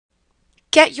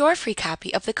Get your free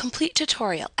copy of the complete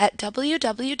tutorial at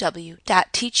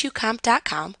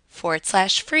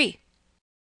www.teachucomp.com/free.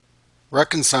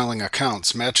 Reconciling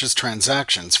accounts matches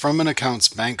transactions from an account's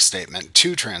bank statement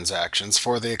to transactions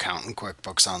for the account in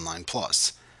QuickBooks Online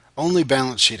Plus. Only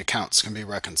balance sheet accounts can be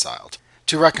reconciled.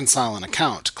 To reconcile an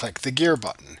account, click the Gear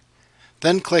button.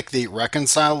 Then click the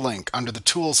Reconcile link under the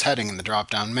Tools heading in the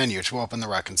drop-down menu to open the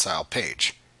Reconcile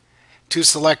page. To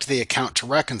select the account to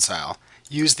reconcile,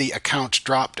 use the Account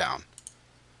drop-down.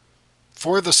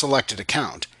 For the selected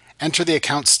account, enter the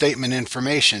account statement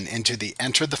information into the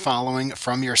Enter the Following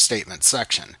from Your Statement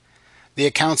section. The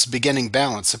account's beginning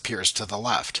balance appears to the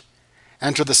left.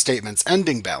 Enter the statement's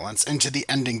ending balance into the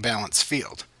Ending Balance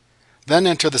field. Then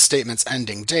enter the statement's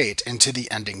ending date into the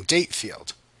Ending Date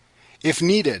field. If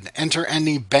needed, enter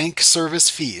any bank service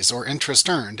fees or interest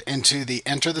earned into the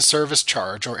Enter the Service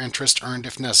Charge or Interest Earned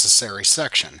if Necessary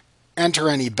section. Enter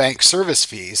any bank service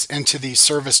fees into the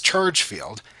Service Charge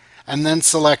field, and then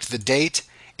select the date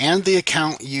and the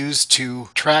account used to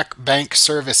track bank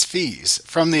service fees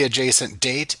from the adjacent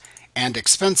Date and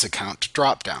Expense Account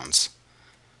drop-downs.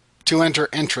 To enter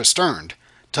interest earned,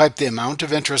 type the amount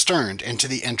of interest earned into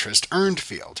the Interest Earned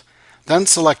field. Then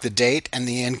select the date and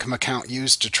the income account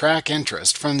used to track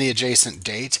interest from the adjacent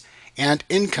Date and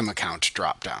Income Account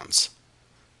drop-downs.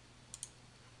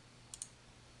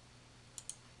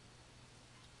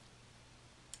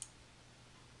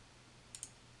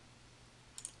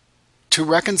 To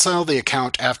reconcile the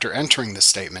account after entering the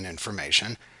statement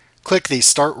information, click the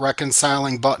Start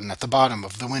Reconciling button at the bottom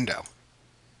of the window.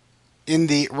 In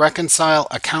the Reconcile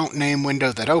Account Name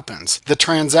window that opens, the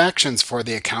transactions for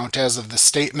the account as of the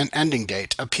statement ending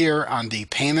date appear on the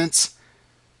Payments,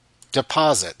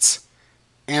 Deposits,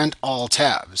 and All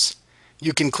tabs.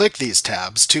 You can click these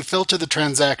tabs to filter the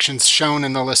transactions shown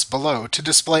in the list below to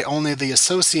display only the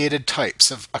associated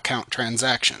types of account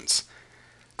transactions.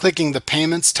 Clicking the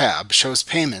Payments tab shows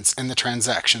payments in the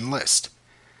transaction list.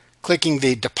 Clicking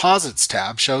the Deposits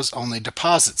tab shows only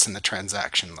deposits in the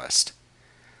transaction list.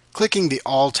 Clicking the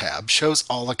All tab shows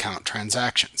all account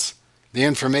transactions. The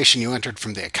information you entered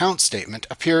from the account statement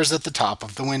appears at the top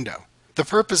of the window. The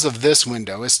purpose of this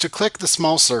window is to click the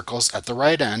small circles at the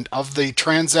right end of the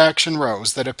transaction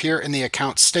rows that appear in the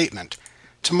account statement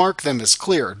to mark them as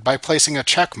cleared by placing a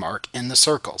check mark in the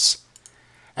circles.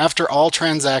 After all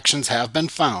transactions have been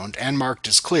found and marked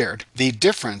as cleared, the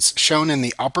difference shown in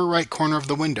the upper right corner of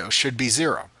the window should be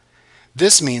 0.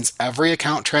 This means every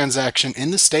account transaction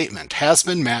in the statement has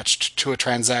been matched to a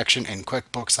transaction in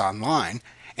QuickBooks Online,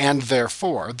 and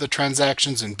therefore the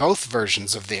transactions in both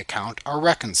versions of the account are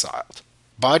reconciled.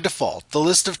 By default, the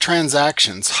list of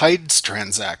transactions hides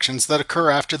transactions that occur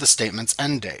after the statement's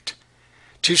end date.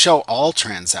 To show all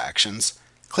transactions,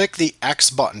 click the X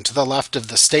button to the left of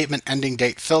the Statement Ending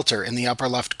Date filter in the upper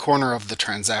left corner of the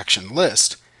transaction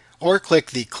list, or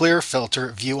click the Clear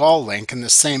Filter View All link in the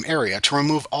same area to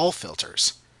remove all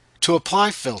filters. To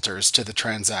apply filters to the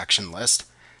transaction list,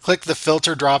 click the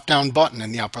Filter drop-down button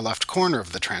in the upper left corner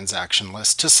of the transaction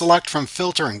list to select from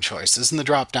filtering choices in the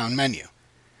drop-down menu.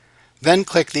 Then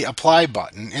click the Apply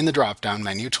button in the drop-down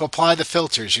menu to apply the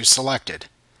filters you selected.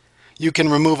 You can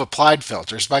remove applied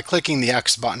filters by clicking the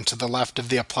X button to the left of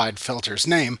the applied filter's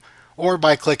name, or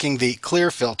by clicking the Clear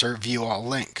Filter View All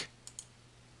link.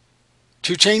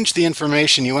 To change the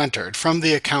information you entered from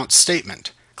the account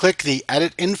statement, click the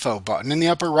Edit Info button in the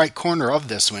upper right corner of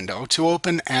this window to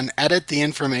open and edit the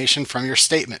information from your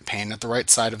statement pane at the right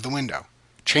side of the window.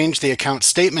 Change the account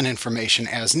statement information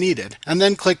as needed, and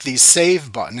then click the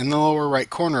Save button in the lower right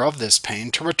corner of this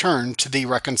pane to return to the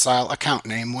Reconcile Account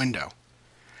Name window.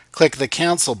 Click the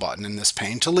Cancel button in this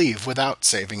pane to leave without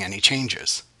saving any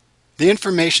changes. The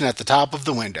information at the top of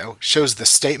the window shows the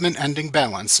statement ending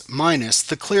balance minus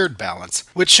the cleared balance,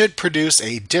 which should produce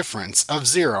a difference of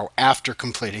 0 after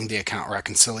completing the account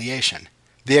reconciliation.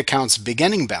 The account's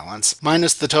beginning balance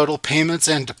minus the total payments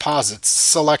and deposits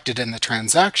selected in the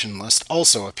transaction list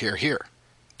also appear here.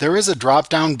 There is a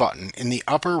drop-down button in the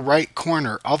upper right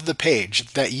corner of the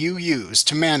page that you use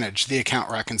to manage the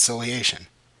account reconciliation.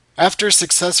 After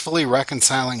successfully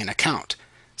reconciling an account,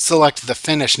 select the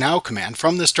Finish Now command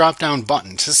from this drop-down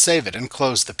button to save it and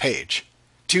close the page.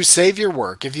 To save your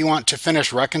work if you want to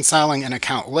finish reconciling an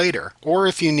account later, or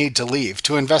if you need to leave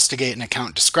to investigate an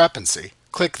account discrepancy,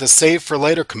 click the Save for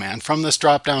Later command from this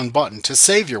drop-down button to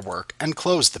save your work and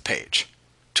close the page.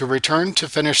 To return to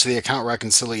finish the account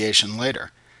reconciliation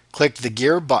later, click the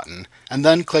Gear button and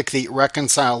then click the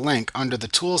Reconcile link under the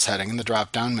Tools heading in the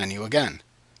drop-down menu again.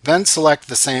 Then select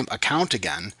the same account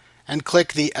again and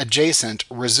click the adjacent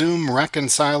Resume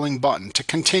Reconciling button to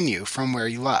continue from where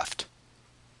you left.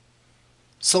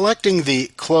 Selecting the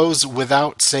Close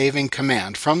Without Saving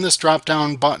command from this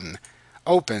drop-down button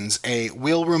opens a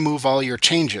We'll Remove All Your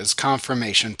Changes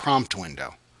confirmation prompt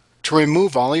window. To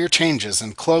remove all your changes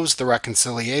and close the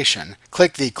reconciliation,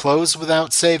 click the Close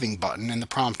Without Saving button in the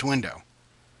prompt window.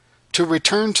 To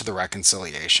return to the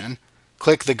reconciliation,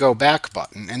 click the Go Back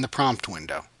button in the prompt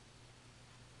window.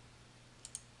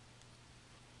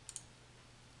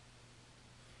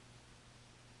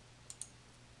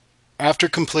 After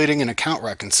completing an account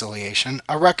reconciliation,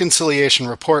 a reconciliation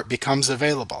report becomes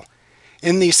available.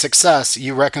 In the Success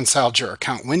You Reconciled Your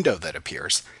Account window that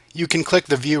appears, you can click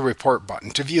the View Report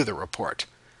button to view the report.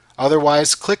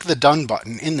 Otherwise, click the Done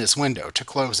button in this window to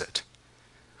close it.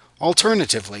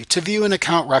 Alternatively, to view an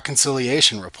account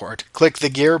reconciliation report, click the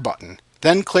Gear button.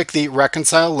 Then click the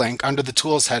Reconcile link under the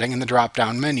Tools heading in the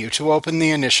drop-down menu to open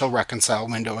the initial Reconcile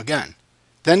window again.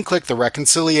 Then click the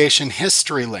Reconciliation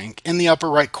History link in the upper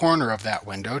right corner of that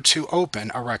window to open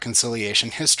a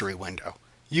Reconciliation History window.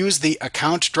 Use the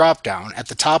Account drop-down at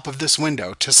the top of this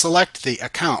window to select the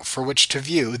account for which to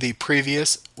view the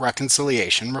previous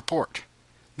reconciliation report.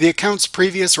 The account's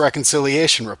previous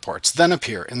reconciliation reports then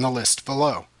appear in the list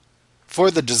below.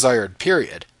 For the desired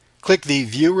period, click the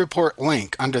View Report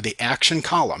link under the Action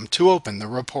column to open the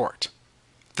report.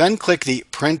 Then click the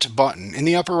Print button in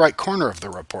the upper right corner of the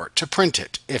report to print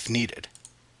it if needed.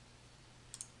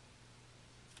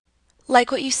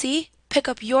 Like what you see? Pick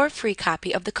up your free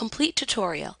copy of the complete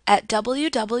tutorial at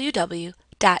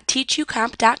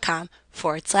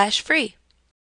www.teachucomp.com/free.